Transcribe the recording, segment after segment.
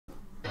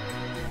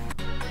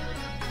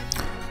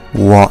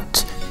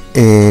What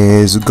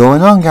is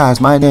going on, guys?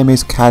 My name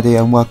is Caddy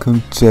and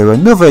welcome to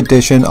another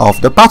edition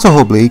of the Battle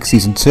Hub League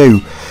Season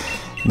 2.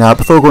 Now,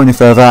 before going any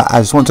further,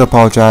 I just want to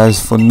apologise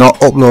for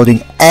not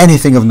uploading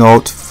anything of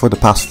note for the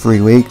past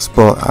 3 weeks,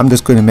 but I'm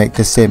just going to make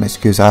the same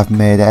excuse I've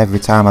made every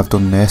time I've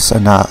done this,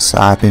 and that's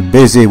I've been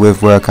busy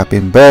with work, I've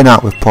been burnt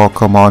out with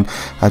Pokemon,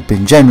 I've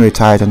been generally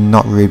tired and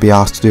not really be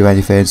asked to do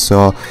anything,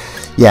 so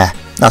yeah,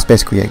 that's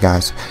basically it,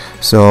 guys.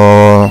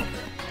 So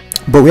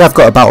but we have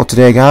got a battle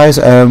today, guys.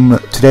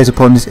 Today's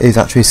opponent is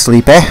actually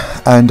Sleepy,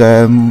 and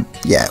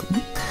yeah,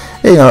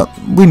 you know,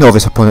 we know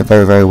this opponent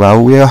very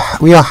well. We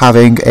are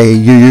having a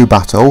UU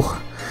battle,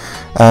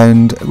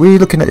 and we're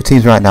looking at the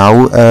teams right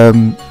now.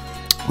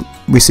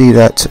 We see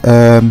that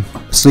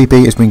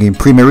Sleepy is bringing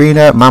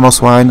Primarina,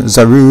 Mamoswine,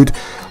 Zarude,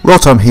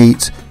 Rotom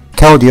Heat,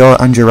 Keldeo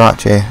and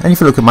Jirachi. And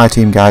if you look at my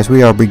team, guys,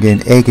 we are bringing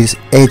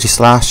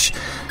Aegislash,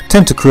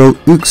 Tentacruel,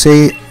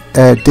 Uxie,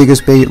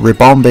 Diggersby,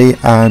 Ribombee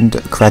and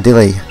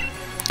Cradily.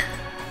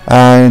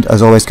 And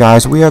as always,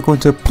 guys, we are going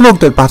to plug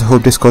the Battle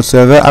Hub Discord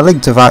server. I'll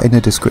link to that in the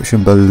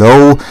description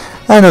below.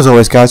 And as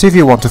always, guys, if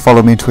you want to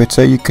follow me on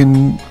Twitter, you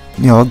can,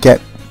 you know,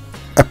 get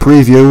a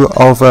preview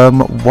of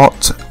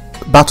what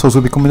battles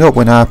will be coming up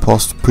when I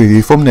post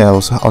preview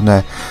thumbnails on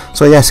there.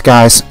 So yes,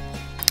 guys,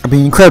 I've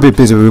been incredibly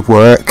busy with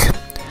work,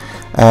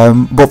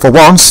 but for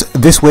once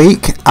this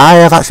week I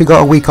have actually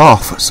got a week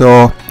off.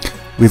 So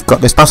we've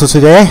got this battle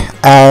today,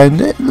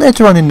 and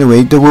later on in the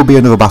week there will be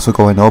another battle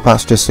going up.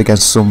 That's just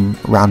against some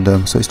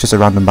random, so it's just a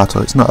random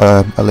battle, it's not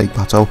a league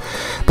battle.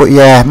 But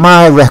yeah,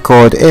 my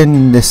record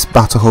in this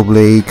Battle Hub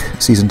League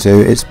Season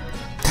 2, it's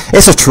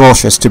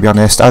atrocious, to be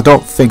honest. I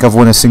don't think I've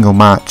won a single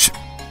match,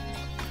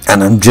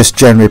 and I'm just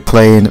generally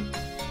playing,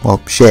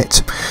 well,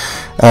 shit.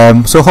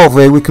 So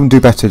hopefully we can do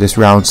better this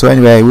round. So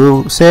anyway,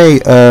 we'll say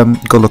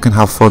good luck and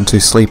have fun to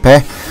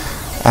Sleepy,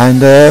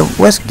 and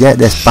let's get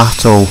this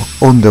battle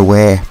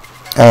underway.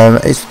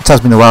 It has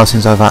been a while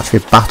since I've actually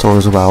battled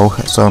as well,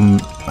 so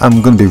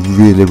I'm going to be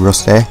really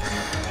rusty.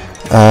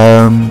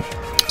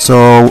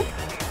 So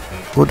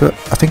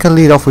I think I'll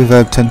lead off with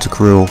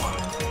Tentacruel,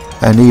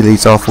 and he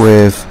leads off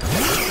with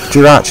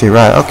Jirachi.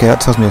 Right, okay,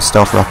 that tells me a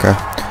Stealth Rocker.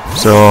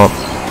 So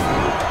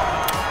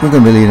we're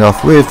going to be leading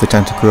off with the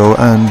Tentacruel,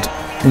 and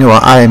you know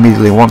what, I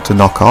immediately want to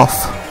knock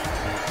off.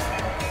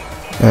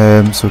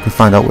 So we can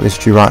find out what this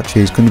Jirachi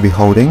is going to be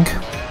holding.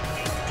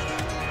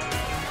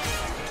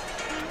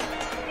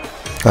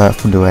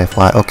 Thunderwave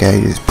Flight. Okay,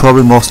 it's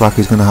probably most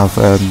likely he's going to have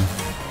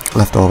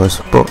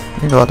leftovers, but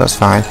you know what, that's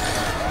fine.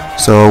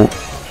 So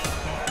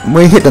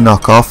we hit the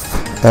knockoff.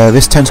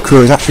 This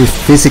Tentacruel is actually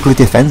physically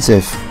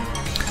defensive,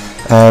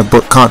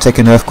 but can't take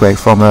an Earthquake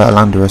from a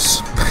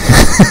Landorus.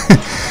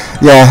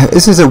 Yeah,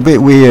 this is a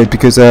bit weird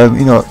because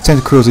you know,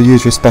 Tentacruels are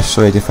usually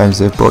especially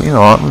defensive, but you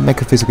know what, we'll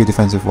make a physically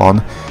defensive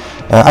one.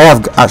 I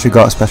have actually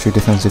got a specially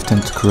defensive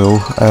Tentacruel,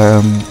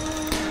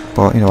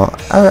 but you know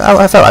what,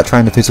 I felt like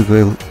trying the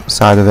physical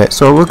side of it,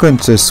 so we're going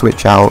to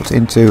switch out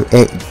into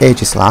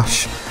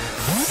Aegislash.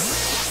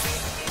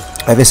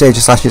 This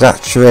Aegislash is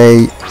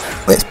actually,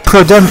 it's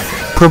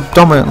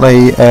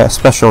predominantly a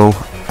special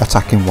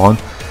attacking one,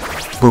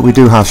 but we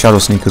do have Shadow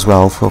Sneak as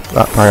well for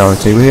that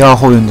priority. We are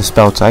holding the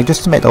Spell Tag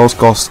just to make those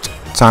Ghost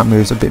type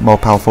moves a bit more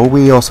powerful.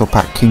 We also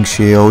pack King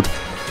Shield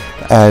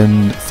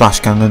and Flash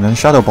Cannon and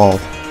Shadow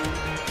Ball.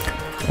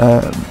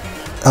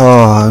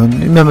 Oh,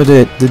 remember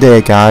the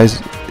day,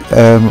 guys,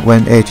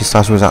 when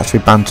Aegislash was actually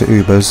banned to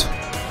Ubers,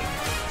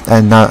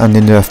 and they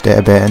nerfed it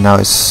a bit, and now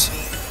it's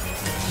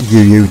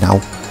UU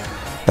now.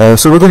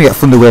 So we're going to get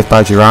Thunder Wave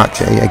by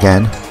Jirachi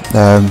again,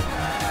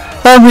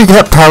 and we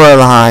get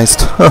paralysed.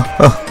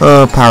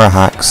 Para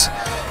hacks.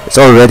 It's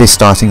already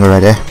starting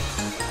already.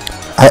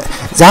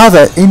 It's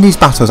either in these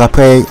battles I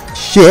play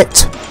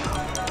shit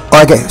or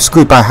I get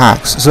screwed by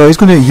hacks. So he's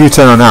going to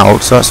U-turn on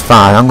out, so that's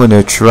fine. I'm going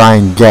to try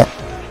and get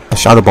a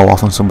Shadow Ball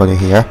off on somebody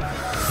here.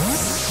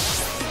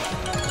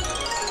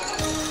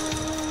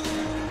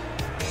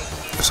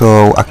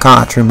 So I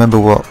can't actually remember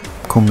what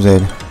comes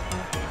in,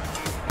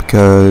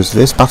 because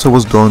this battle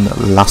was done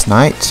last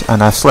night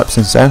and I've slept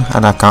since then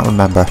and I can't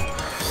remember.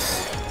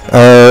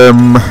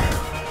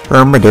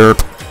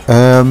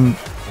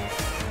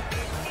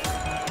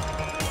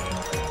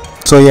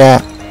 So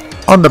yeah,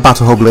 on the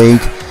Battle Hub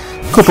League,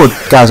 a couple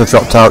of guys have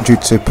dropped out due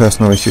to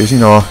personal issues. You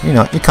know,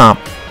 you can't.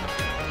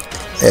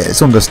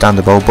 It's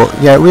understandable, but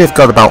yeah, we've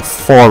got about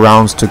 4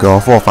 rounds to go,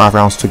 4 or 5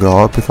 rounds to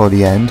go before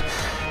the end,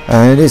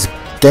 and it is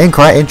getting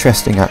quite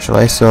interesting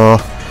actually. So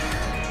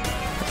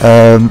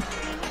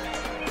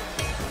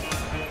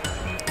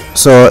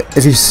so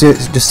if you've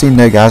just seen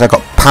there, guys, I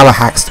got power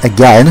hacked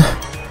again.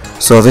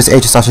 So this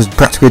Aegislash has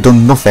practically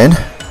done nothing,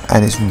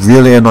 and it's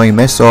really annoying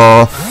me. So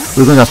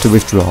we're going to have to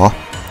withdraw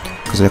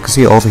because I can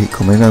see Overheat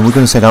coming, and we're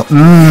going to send out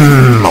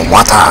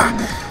water,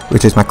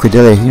 which is my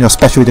Cradily, you know,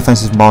 special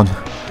defensive mon.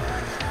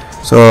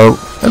 So,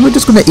 and we're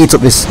just going to eat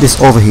up this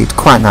Overheat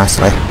quite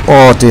nicely.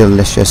 Oh,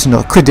 delicious. You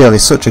know, Cradily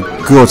is such a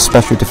good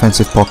special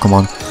defensive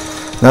Pokemon.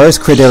 Now this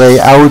Cradily,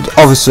 I would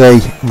obviously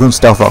run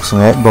Stealth Rocks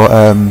on it, but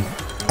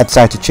I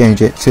decided to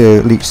change it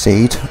to Leech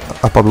Seed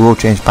I probably will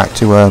change back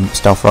to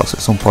Stealth Rocks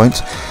at some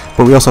point.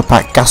 But we also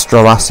pack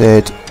Gastro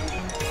Acid,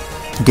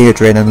 Gear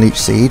Drain and Leech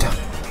Seed.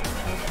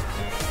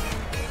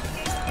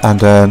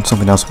 And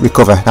something else,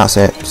 Recover, that's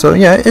it. So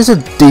yeah, it's a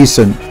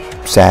decent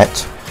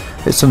set.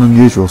 It's an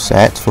unusual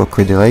set for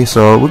Cridley,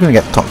 so we're going to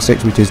get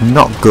Toxic, which is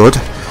not good.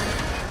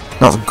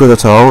 Not good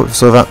at all,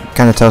 so that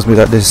kind of tells me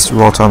that this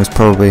Rotom is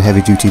probably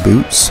heavy duty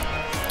boots.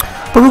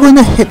 But we're going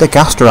to hit the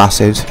Gastro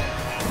Acid,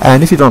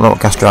 and if you don't know what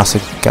Gastro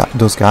Acid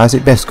does, guys,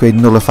 it basically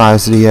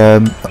nullifies the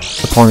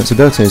opponent's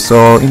abilities.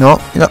 So, you know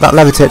that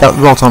Levitate that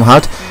Rotom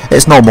had,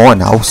 it's no more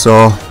now,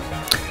 so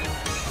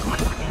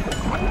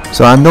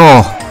I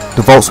know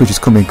the Volt Switch is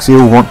coming, because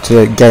he'll want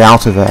to get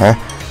out of there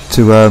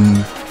to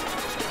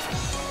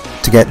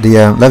get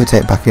the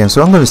Levitate back in.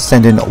 So I'm going to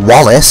send in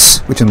Wallace,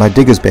 which is my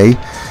Diggersby.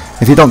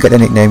 If you don't get the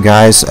nickname,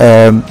 guys,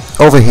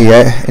 over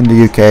here in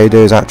the UK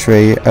there's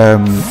actually a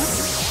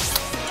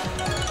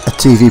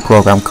TV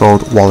program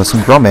called Wallace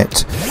and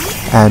Gromit,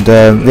 and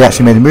they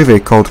actually made a movie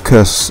called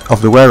Curse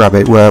of the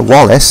Were-Rabbit, where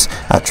Wallace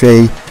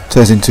actually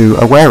turns into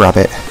a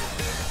were-rabbit.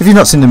 If you've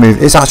not seen the movie,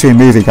 it's actually a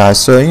movie, guys,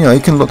 so you know you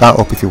can look that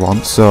up if you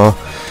want. So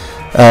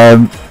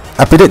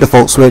I predict the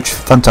Volt Switch,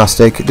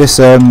 fantastic. This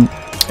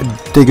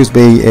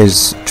Diggersby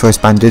is choice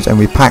banded, and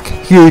we pack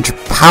huge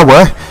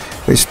power,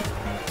 which,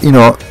 you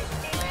know,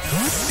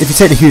 if you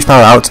take the huge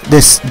power out,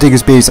 this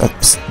Diggersby's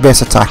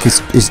base attack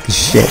is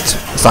shit.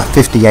 It's like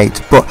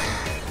 58, but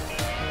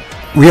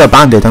we are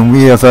banded and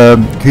we have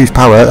huge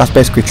power. That's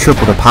basically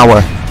triple the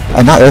power,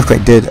 and that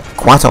Earthquake did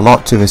quite a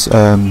lot to this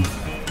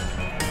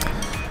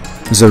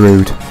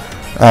Zarude.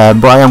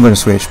 But I am going to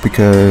switch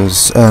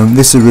because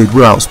this Zarude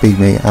will outspeed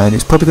me, and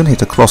it's probably going to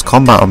hit a close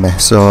combat on me,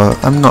 so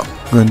I'm not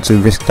going to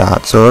risk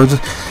that. So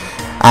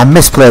I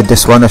misplayed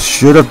this one. I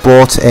should have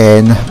bought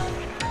in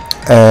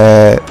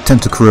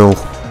Tentacruel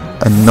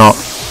and not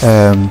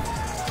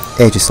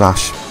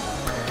Aegislash,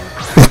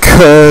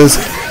 because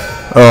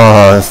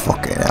oh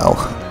fucking hell,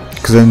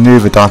 because I knew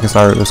the Darkest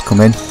Lariat was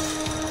coming.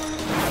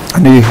 I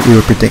knew he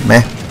would predict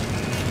me.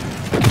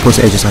 Plus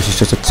Aegislash is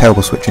just a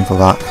terrible switching for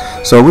that.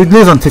 So we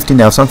lose on 50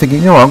 now, so I'm thinking,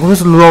 you know what, I'm going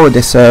to lower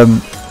this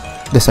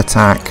this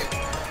attack.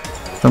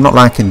 I'm not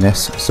liking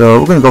this, so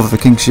we're going to go for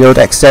the King Shield,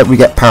 except we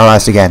get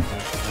paralysed again.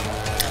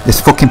 This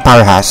fucking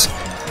Parahax.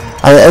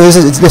 At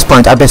this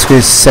point I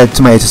basically said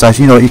to my Aegislash,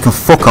 you know what, you can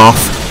fuck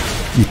off,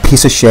 you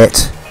piece of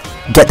shit.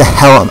 Get the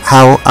hell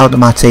out of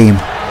my team.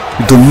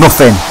 You've done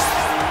nothing.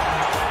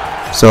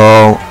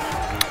 So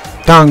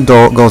down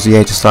goes the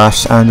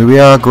Aegislash, and we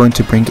are going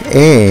to bring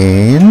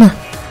in...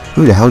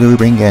 Who the hell do we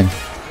bring in?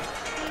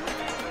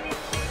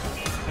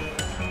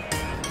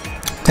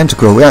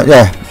 Tentacruel,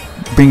 yeah.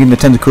 Bring in the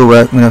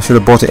Tentacruel when I should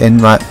have bought it in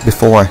right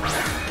before.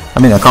 I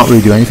mean, I can't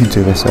really do anything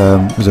to this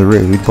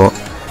Zarude, but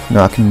you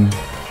know, I can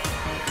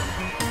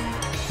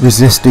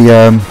resist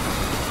the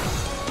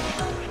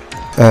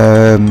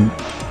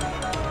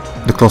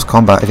close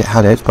combat if it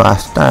had it.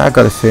 But I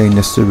got a feeling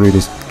this Zarude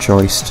is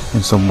choiced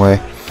in some way.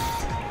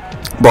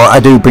 But I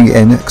do bring it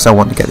in because I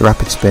want to get the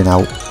Rapid Spin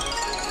out.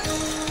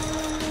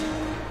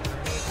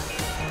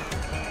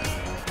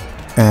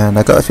 And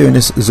I got a feeling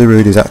this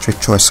Zarude is actually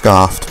choice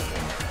scarfed.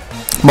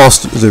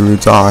 Most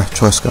Zarudes are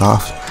choice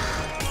scarfed.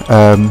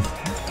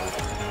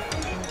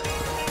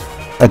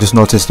 I just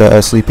noticed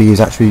that Sleepy is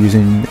actually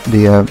using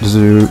the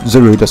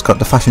Zarude that's got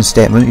the fashion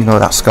statement, you know,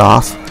 that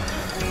scarf.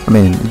 I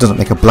mean, it doesn't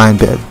make a blind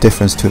bit of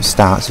difference to its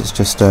stats, it's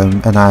just a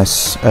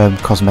nice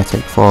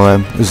cosmetic for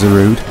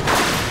Zarude.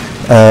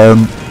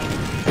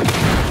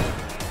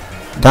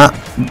 That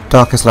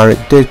Darkest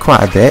Lariat did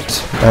quite a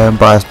bit,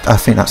 but I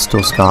think that's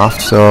still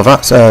scarfed, so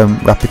that's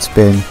Rapid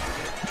Spin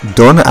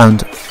done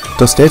and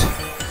dusted.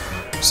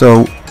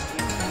 So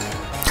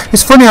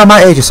it's funny how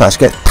my Aegislash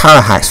gets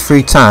Parahaxed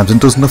 3 times and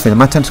does nothing, and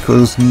my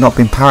Tentacruel's not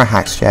been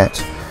Parahaxed yet.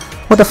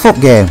 What the fuck,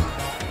 game?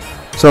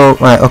 So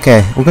right,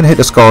 okay, we're gonna hit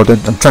the Scald.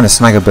 I'm trying to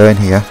snag a burn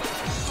here,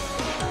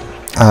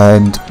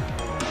 and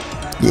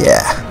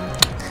yeah,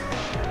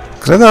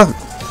 because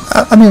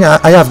I mean,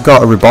 I have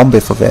got a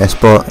Rebombi for this,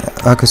 but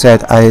like I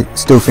said, I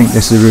still think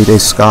this Zarude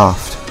is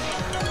scarfed.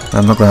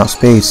 I'm not going to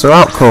outspeed. So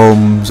out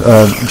comes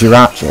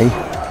Jirachi.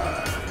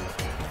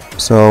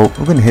 So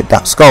we're going to hit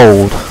that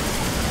Scald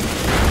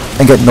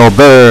and get no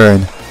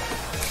burn,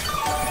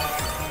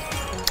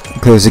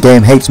 because the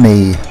game hates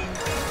me.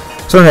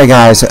 So anyway,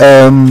 guys,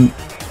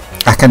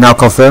 I can now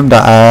confirm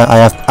that I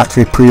have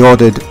actually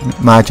pre-ordered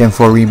my Gen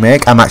 4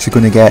 remake. I'm actually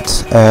going to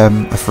get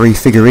a free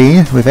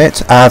figurine with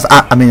it. I've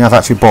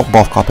actually bought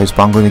both copies,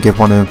 but I'm going to give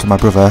one of them to my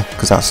brother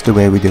because that's the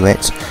way we do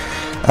it.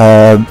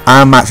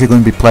 I'm actually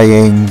going to be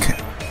playing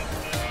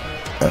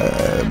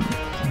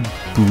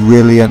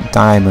Brilliant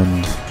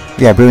Diamond.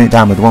 Yeah, Brilliant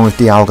Diamond, the one with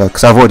Dialga,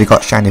 because I've already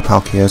got Shiny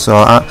Palkia, so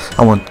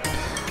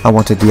I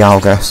wanted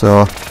Dialga,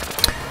 so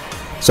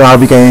I'll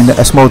be getting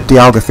a small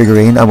Dialga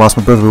figurine, and whilst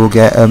my brother will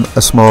get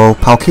a small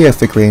Palkia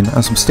figurine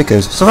and some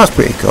stickers. So that's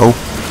pretty cool.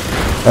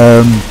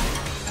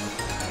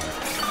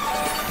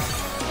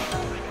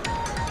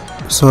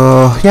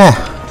 So yeah,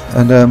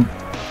 and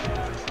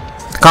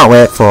can't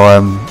wait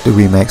for the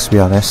remakes, to be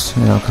honest.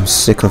 You know, I'm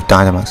sick of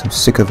Dynamax. I'm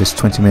sick of this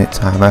 20-minute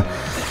timer.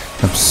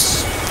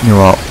 You know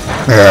what?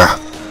 Ugh.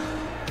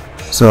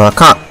 So I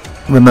can't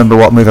remember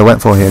what move I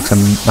went for here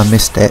because I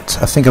missed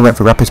it. I think I went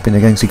for Rapid Spin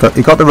again. So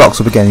he got the rocks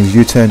up again. He's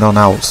U-turned on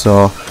out.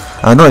 So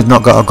I know he's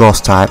not got a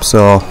Ghost type.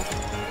 So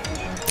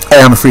I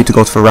am free to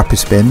go for Rapid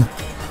Spin.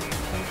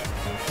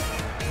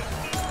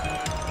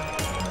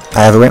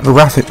 I either went for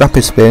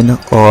Rapid Spin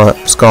or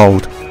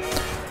Scald.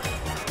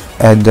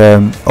 And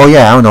oh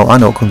yeah, I know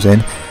what comes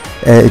in.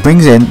 It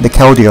brings in the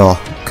Keldeo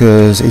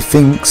because he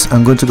thinks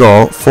I'm going to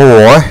go for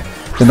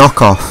the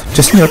knockoff.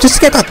 Just just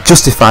to get that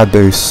justified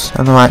boost.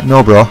 And I'm like,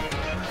 no, bro.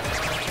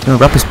 No,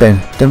 Rapid Spin.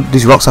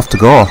 These rocks have to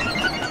go.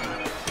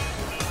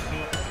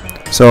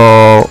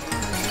 So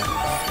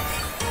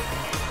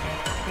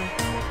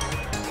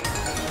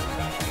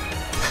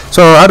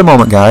at the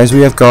moment, guys,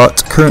 we have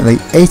got currently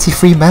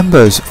 83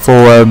 members for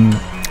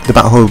the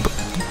Battle Hub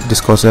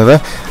Discord server.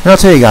 And I'll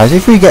tell you guys,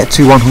 if we get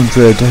to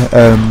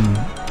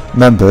 100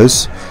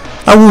 members,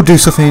 I will do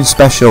something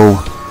special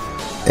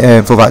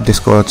for that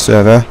Discord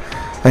server.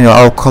 And,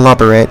 I'll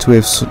collaborate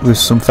with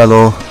some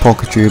fellow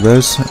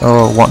PokeTubers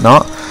or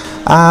whatnot,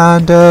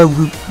 and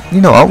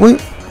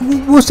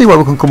we'll see what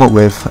we can come up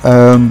with.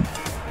 Or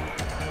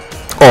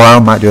I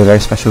might do a very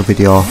special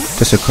video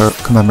just to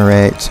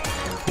commemorate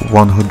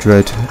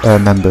 100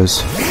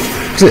 members.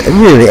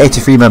 Really,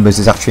 83 members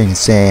is actually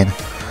insane.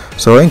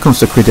 So in comes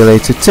the Credilli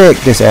to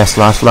take this air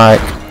slash. Like,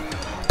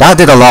 that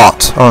did a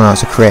lot. Oh no,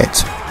 it's a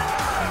crit.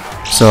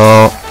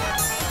 So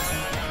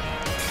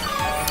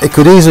it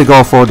could easily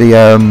go for the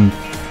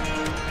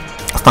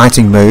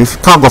fighting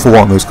move. Can't go for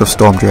water moves because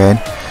Storm Drain.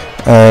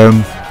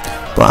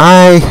 But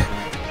I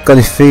got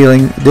a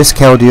feeling this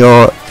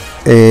Keldeo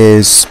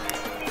is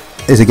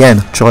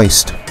again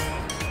choiced.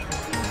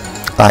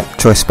 Like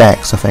choice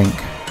specs, I think.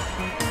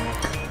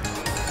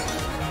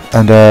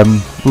 And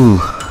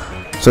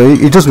so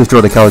he does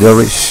withdraw the Keldeo,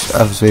 which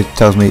obviously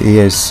tells me he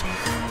is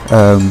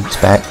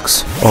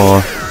specs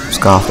or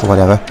Scarf or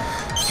whatever.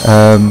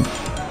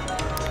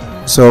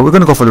 So we're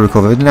going to go for the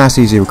recover. A nice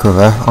easy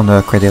recover on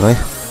the Credilli.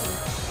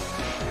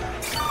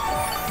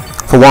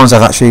 For once,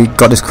 I've actually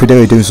got this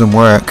Credilli doing some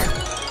work.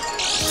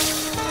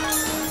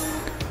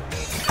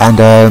 And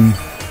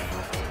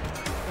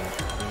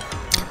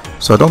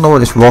so I don't know what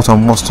this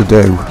Rotom wants to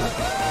do.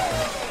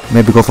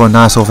 Maybe go for a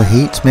nice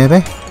overheat,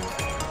 maybe?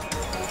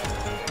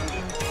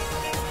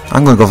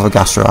 I'm going to go for a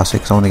Gastro Acid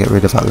because I want to get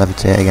rid of that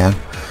Levitate again.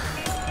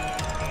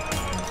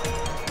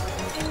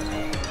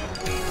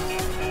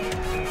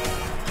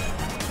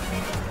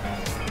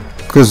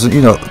 Because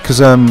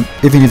even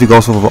if he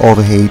goes for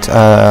overheat,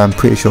 I'm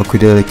pretty sure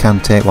Credilli can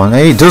take one.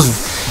 And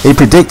he's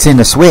predicting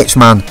the switch,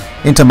 man,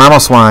 into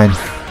Mamoswine.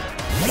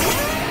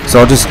 So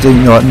I'll just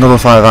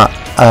nullify that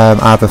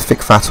either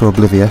Thick Fat or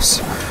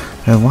Oblivious.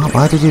 And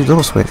why did you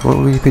double switch? What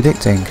were you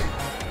predicting?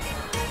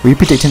 Were you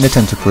predicting the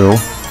Tentacruel?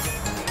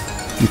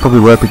 You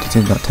probably were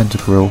predicting that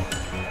Tentacruel.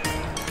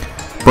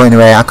 But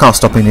anyway, I can't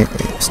stop in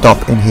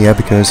here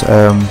because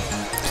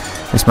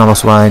this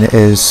Mamoswine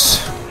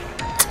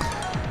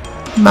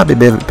might be a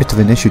bit of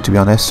an issue, to be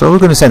honest. So we're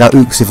going to send out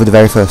Uxie for the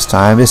very first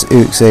time. This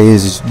Uxie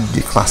is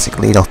the classic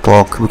lead-off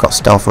poke. We've got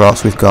Stealth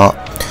Rocks, we've got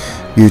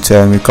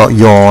U-Turn, we've got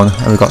Yawn,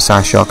 and we've got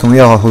Psyshock, and we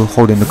are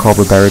holding the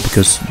Cobra Berry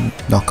because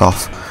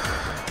knockoff.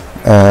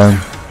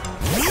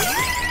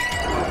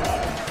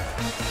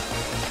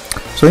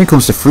 So in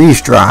comes to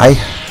Freeze Dry,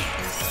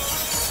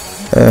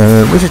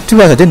 which to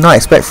be honest, I did not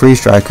expect Freeze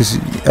Dry because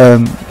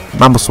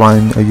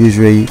Mamoswine are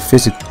usually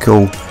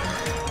physical.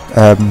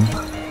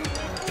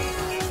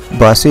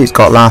 But I see it's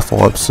got Life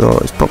Orb, so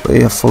it's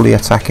probably a fully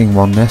attacking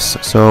one, this.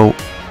 So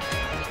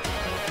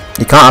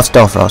he can't have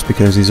Stealth Rocks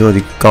because he's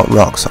already got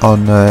rocks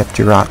on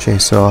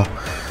Jirachi, so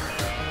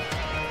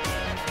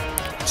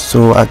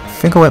I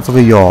think I went for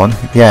the Yawn.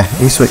 Yeah,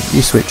 he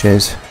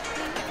switches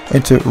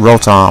into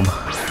Rotom.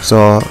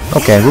 So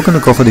okay, we're going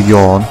to go for the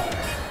Yawn.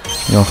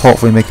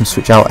 Hopefully make him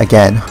switch out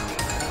again.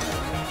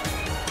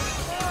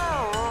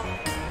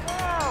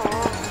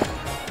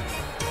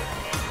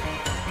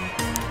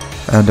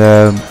 And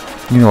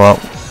you know what,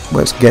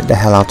 let's get the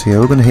hell out of here.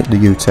 We're going to hit the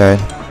U-turn.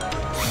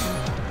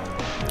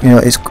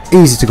 It's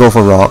easy to go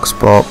for rocks,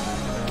 but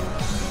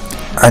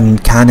I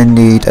kind of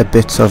need a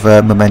bit of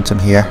momentum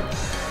here.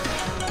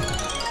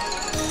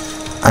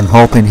 I'm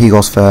hoping he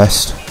goes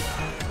first.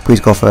 Please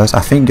go first.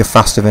 I think you're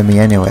faster than me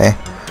anyway.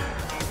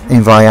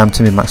 Even though I am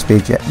to mid-max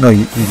speed yet. No,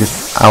 you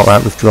just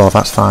outright withdraw,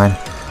 that's fine.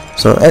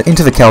 So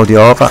into the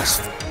Keldeo,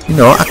 that's,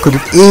 I could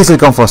have easily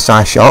gone for a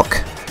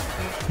Psyshock,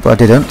 but I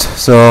didn't.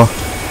 So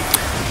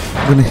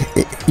I'm going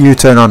to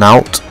U-turn on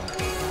out.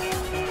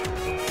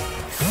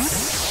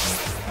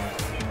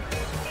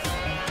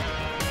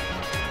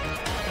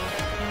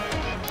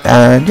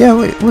 And yeah,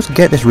 let's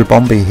get this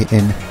Ribombee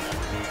in.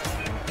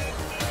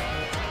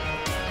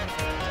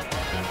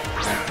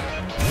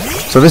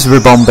 So this is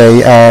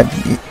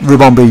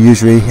Ribombee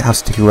usually has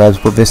sticky webs,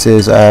 but this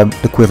is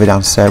the Quiver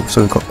Dance set.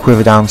 So we've got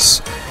Quiver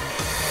Dance,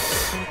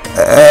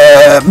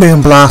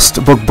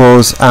 Moonblast, Bug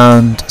Buzz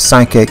and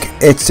Psychic.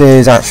 It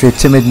is actually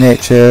Timid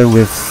Nature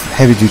with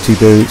heavy duty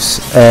boots,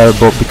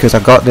 but because I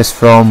got this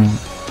from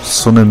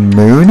Sun and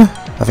Moon,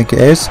 I think it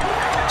is.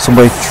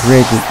 Somebody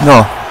traded,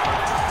 no,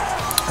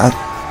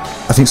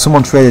 I think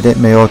someone traded it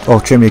me or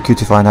traded me a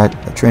Cutify and I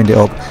trained it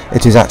up.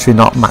 It is actually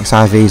not max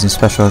IVs in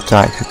special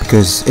attack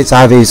because its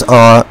IVs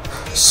are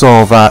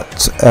so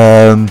that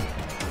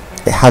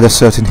it had a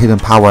certain hidden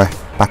power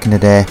back in the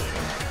day.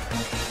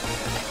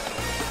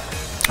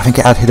 I think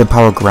it had hidden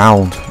power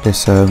ground,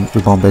 this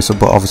Reborn base,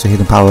 but obviously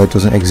hidden power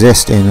doesn't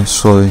exist in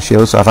Sword and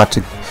Shield, so I've had to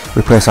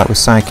replace that with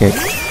Psychic.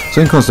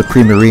 So in comes the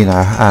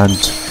Primarina,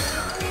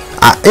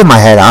 and in my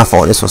head I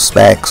thought this was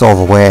Specs all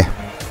the way.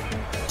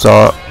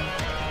 So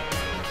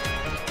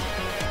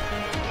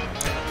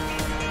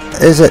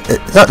it's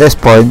at this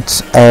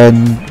point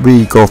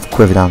we go for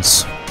Quiver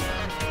Dance.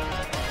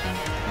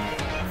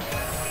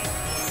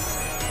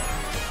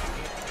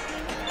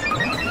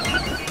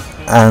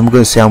 And we're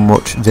going to see how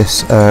much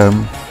this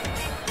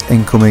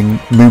incoming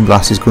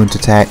Moonblast is going to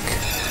take.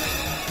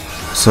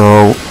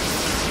 So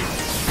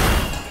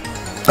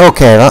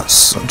okay,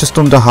 that's just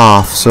under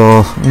half,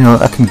 so you know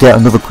I can get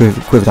another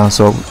Quiver Dance,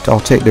 so I'll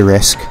take the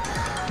risk.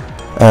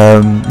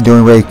 The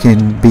only way he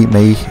can beat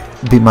my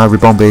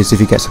Rebombe is if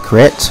he gets a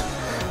crit,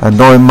 and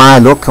knowing my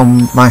luck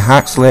on my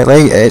hacks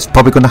lately, it's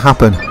probably going to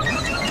happen.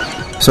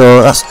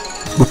 So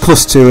we're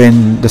 +2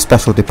 in the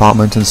special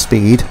department and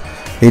speed.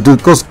 He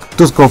does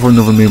go for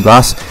another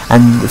Moonblast,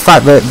 and the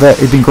fact that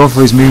he'd been going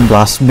for his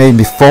Moonblast made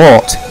me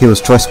thought he was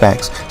Choice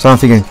Specs. So I'm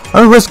thinking,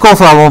 oh, let's go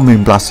for our own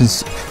Moonblast and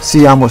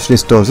see how much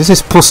this does. This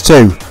is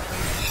 +2,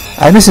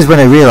 and this is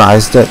when I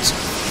realised that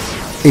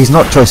he's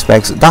not Choice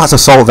Specs. That's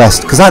Assault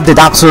Vest, because that did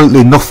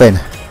absolutely nothing.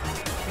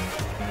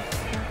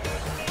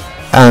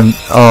 And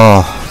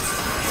oh,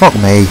 fuck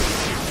me.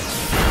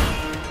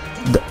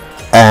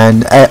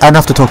 And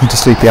after talking to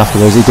Sleepy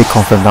afterwards, he did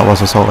confirm that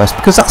was Assault Vest,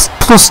 because that's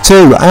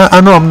 +2. I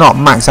know I'm not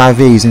max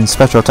IVs in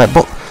special attack,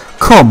 but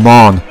come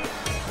on,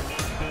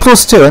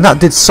 +2, and that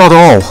did sod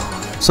all.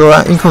 So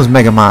in comes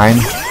Mega Mine,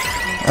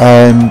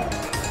 and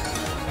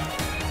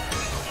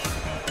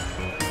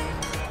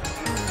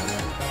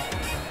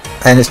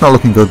it's not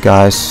looking good,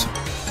 guys.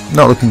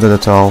 Not looking good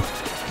at all.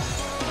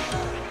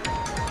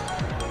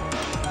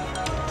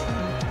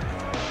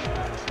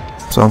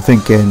 So I'm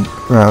thinking,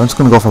 right, I'm just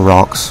going to go for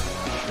Rocks.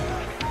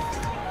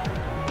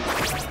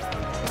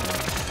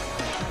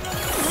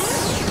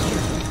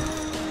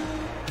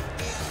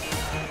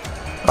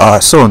 Oh,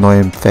 it's so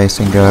annoying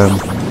facing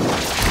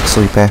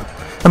Sleepy.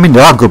 I mean,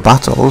 there are good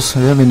battles.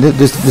 I mean,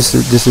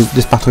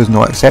 this battle is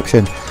no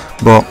exception,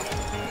 but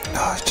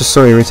it's just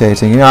so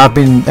irritating. You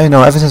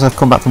know, ever since I've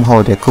come back from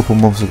holiday a couple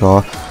months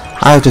ago,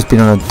 I've just been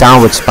on a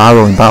downward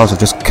spiral in battles. I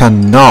just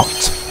cannot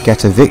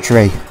get a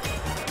victory.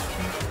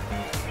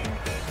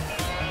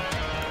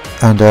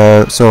 And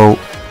so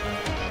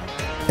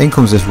in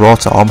comes this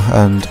Rotom,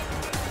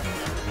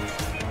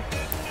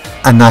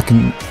 and I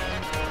can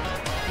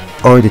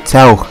already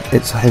tell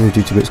it's heavy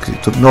duty boots because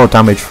it took no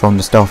damage from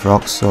the Stealth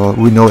Rocks, so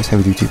we know it's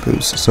heavy duty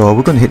boots. So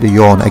we're going to hit the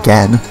Yawn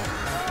again,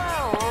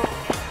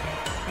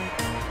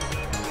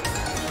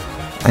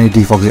 and he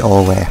defogs it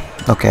all the way.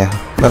 Okay,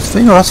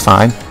 that's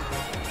fine,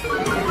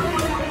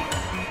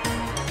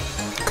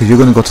 because you're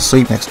going to go to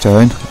sleep next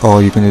turn,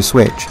 or you're going to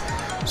switch.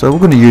 So we're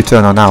going to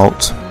U-turn on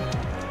out.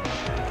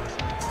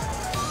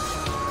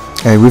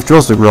 Okay,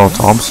 withdraws the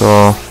Rotom,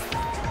 so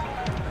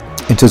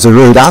into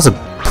Zarude. That's a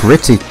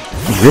pretty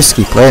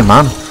risky play,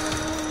 man.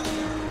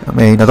 I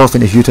mean, I don't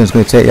think this U-turn is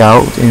going to take you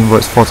out, even though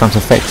it's 4 times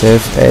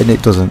effective, and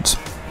it doesn't.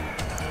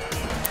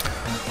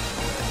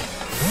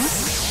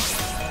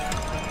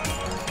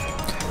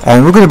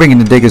 And we're going to bring in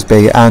the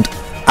Diggersby, and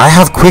I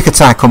have Quick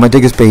Attack on my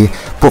Diggersby,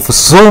 but for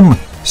some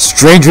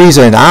strange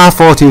reason I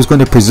thought he was going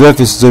to preserve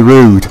this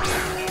Zarude,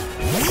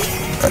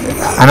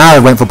 and I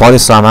went for Body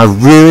Slam. I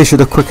really should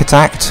have Quick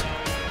Attacked.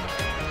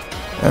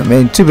 I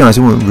mean, to be honest,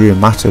 it wouldn't really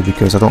matter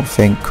because I don't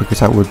think Quick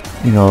Attack would,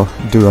 you know,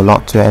 do a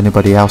lot to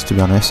anybody else, to be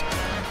honest.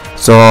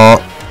 So,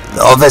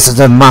 oh, this is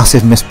a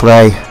massive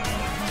misplay.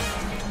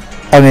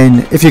 I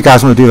mean, if you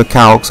guys want to do the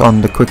calcs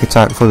on the Quick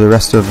Attack for the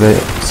rest of the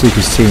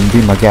Sleepy's team,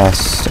 be my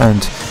guest. And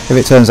if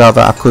it turns out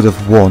that I could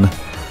have won,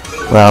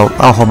 well,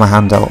 I'll hold my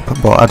hand up.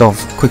 But I don't.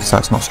 Quick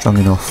Attack's not strong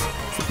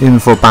enough, even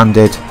for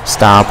Banded,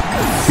 Stab,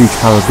 huge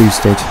power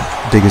boosted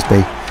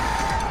Diggersby.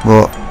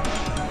 But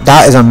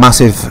that is a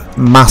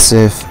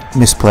massive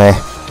misplay.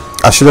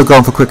 I should have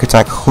gone for Quick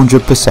Attack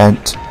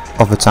 100%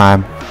 of the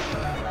time,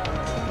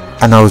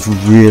 and I was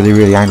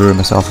really angry with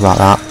myself about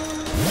that.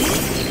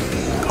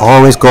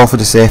 Always go for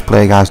the safe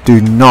play, guys.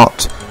 Do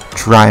not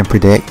try and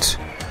predict.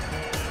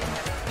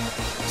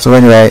 So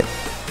anyway,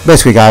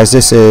 basically, guys,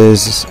 this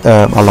is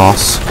a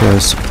loss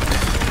because,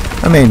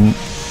 I mean,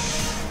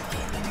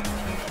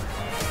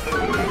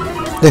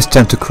 this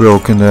Tentacruel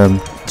can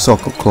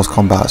soak up close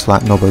combat. It's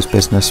like nobody's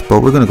business.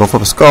 But we're going to go for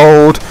the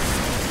Scald.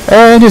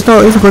 And it's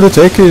not even going to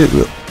take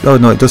it. Oh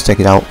no, it does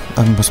take it out.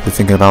 I must be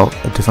thinking about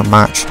a different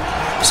match.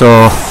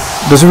 So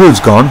the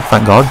Zarude's gone,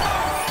 thank God.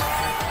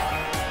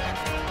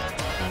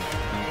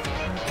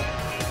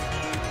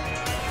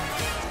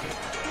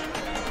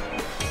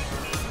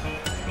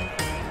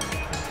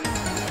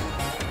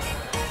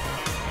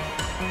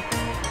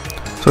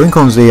 So in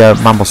comes the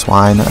mammal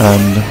swine,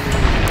 and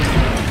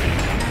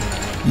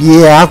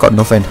yeah, I've got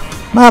nothing.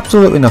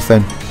 Absolutely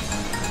nothing.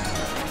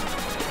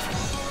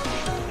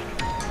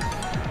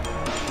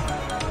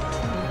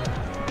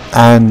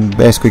 And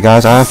basically,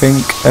 guys, I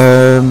think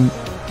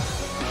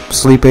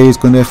Sleepy is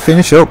going to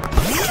finish up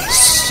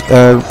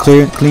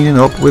cleaning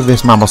up with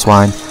this mammal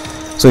swine,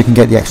 so he can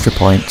get the extra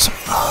points.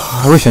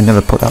 I wish I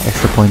never put that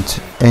extra point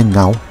in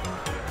now.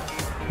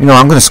 You know,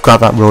 I'm going to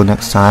scrap that road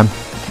next time.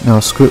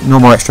 No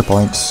more extra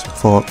points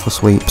for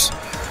sweeps.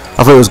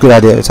 I thought it was a good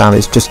idea at the time.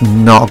 It's just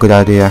not a good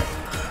idea.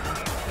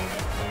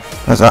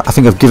 I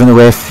think I've given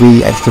away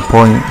 3 extra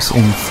points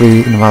in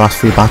my last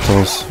 3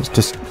 battles. It's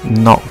just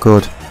not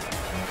good.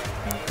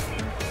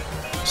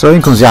 So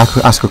in comes the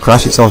Asco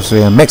Crash. It's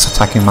obviously a mixed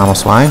attacking mammal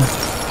swine.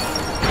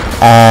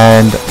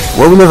 And,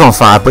 well, we live on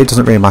 5, but it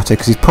doesn't really matter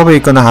because he's probably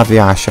going to have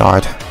the Ice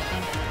Shard.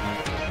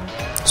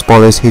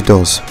 Spoilers, he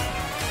does.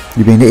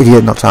 You'd be an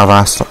idiot not to have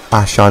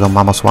Ice Shard on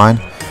mammal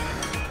swine.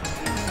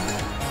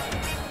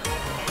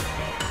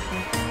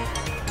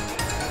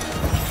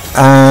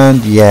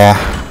 And yeah,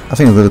 I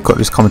think I'm going to cut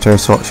this commentary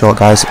short,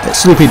 guys.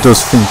 Sleepy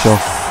does finish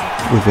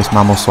off with this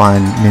mammal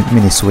swine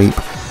mini sweep.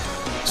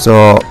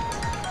 So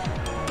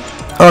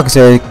all I can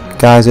say,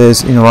 guys,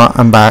 is, you know what,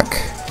 I'm back.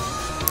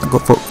 I've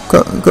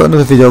got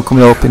another video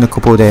coming up in a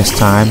couple of days'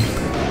 time.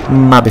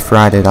 Might be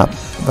Friday, that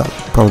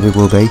probably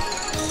will be.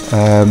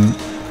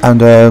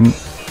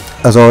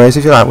 As always,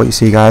 if you like what you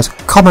see, guys,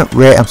 comment,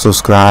 rate and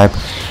subscribe.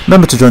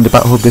 Remember to join the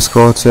Battle Hub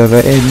Discord server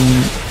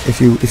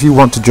if you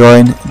want to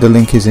join. The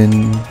link is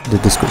in the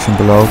description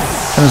below.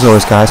 And as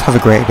always, guys, have a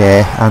great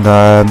day, and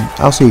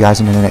I'll see you guys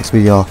in the next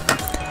video.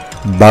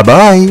 Bye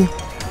bye.